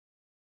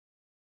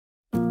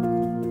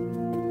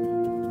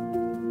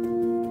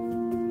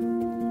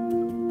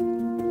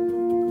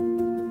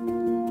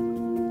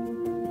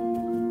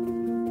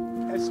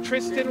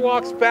Tristan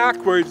walks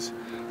backwards,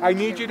 I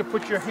need you to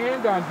put your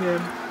hand on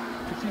him.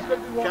 He's going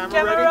to be walking.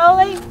 Camera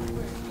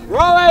rolling.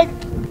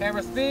 Rolling!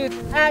 Camera speed.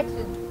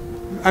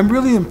 Action. I'm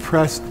really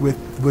impressed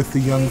with the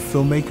young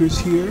filmmakers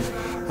here,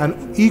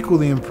 and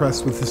equally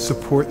impressed with the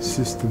support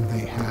system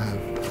they have.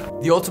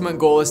 The ultimate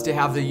goal is to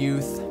have the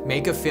youth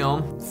make a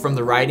film from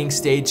the writing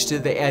stage to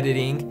the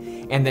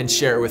editing and then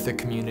share it with the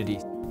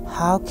community.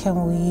 How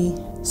can we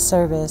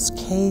service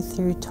K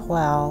through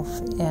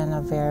 12 in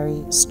a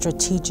very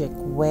strategic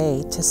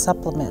way to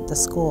supplement the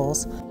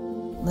schools?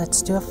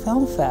 Let's do a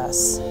film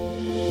fest.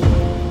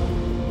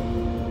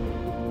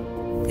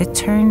 It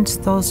turns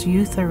those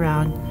youth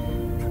around,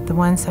 the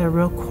ones that are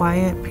real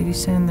quiet, pretty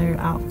soon they're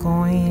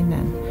outgoing,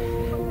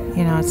 and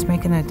you know, it's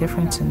making a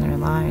difference in their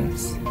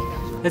lives.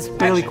 It's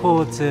really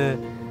cool to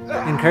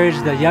encourage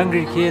the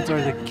younger kids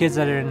or the kids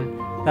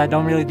that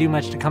don't really do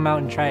much to come out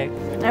and try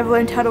it. I've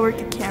learned how to work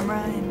the camera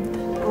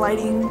and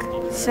lighting,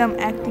 some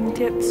acting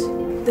tips.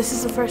 This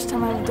is the first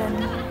time I've done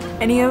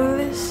any of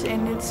this,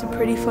 and it's a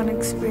pretty fun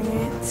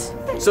experience.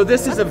 So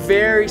this is a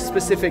very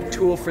specific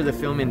tool for the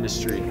film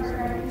industry.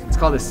 It's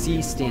called a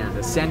C-stand,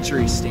 a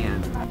century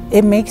stand.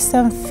 It makes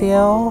them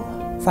feel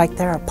like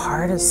they're a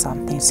part of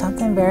something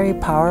very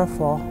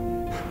powerful.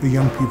 The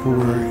young people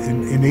were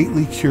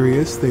innately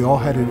curious, they all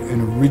had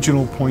an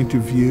original point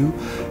of view,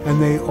 and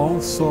they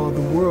all saw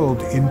the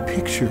world in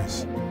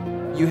pictures.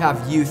 You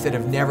have youth that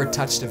have never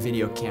touched a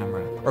video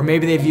camera, or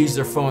maybe they've used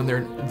their phone,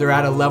 they're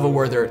at a level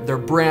where they're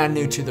brand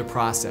new to the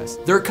process.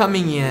 They're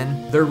coming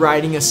in, they're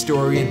writing a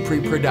story in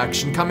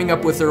pre-production, coming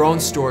up with their own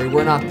story.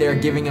 We're not there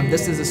giving them,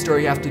 this is a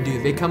story you have to do.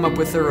 They come up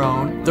with their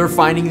own. They're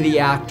finding the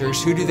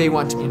actors, who do they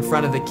want to be in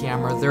front of the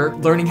camera. They're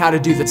learning how to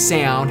do the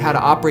sound, how to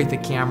operate the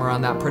camera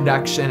on that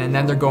production, and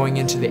then they're going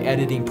into the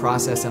editing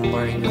process and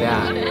learning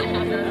that.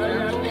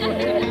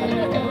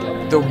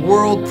 The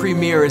world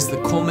premiere is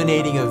the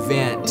culminating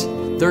event.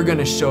 They're going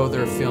to show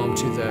their film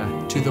to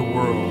the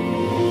world.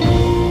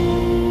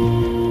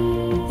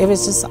 It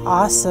was just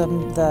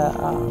awesome,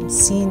 the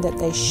scene that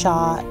they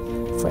shot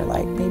for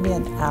like maybe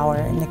an hour,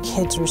 and the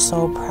kids were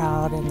so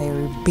proud and they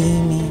were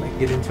beaming. Like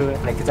get into it,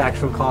 like it's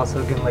actual call,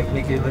 so we can like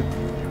make it look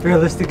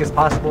realistic as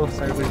possible.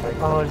 So everybody's like,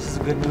 oh, this is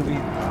a good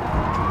movie.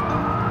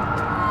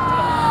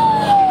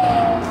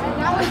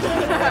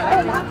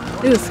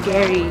 It was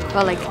scary,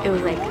 but like it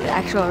was like the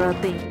actual real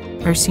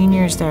thing. Our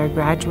seniors that are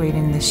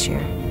graduating this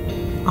year,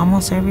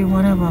 almost every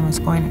one of them is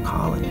going to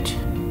college.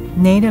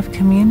 Native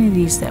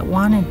communities that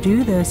want to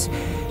do this,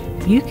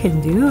 you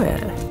can do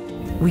it.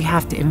 We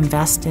have to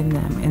invest in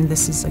them, and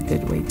this is a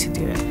good way to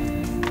do it.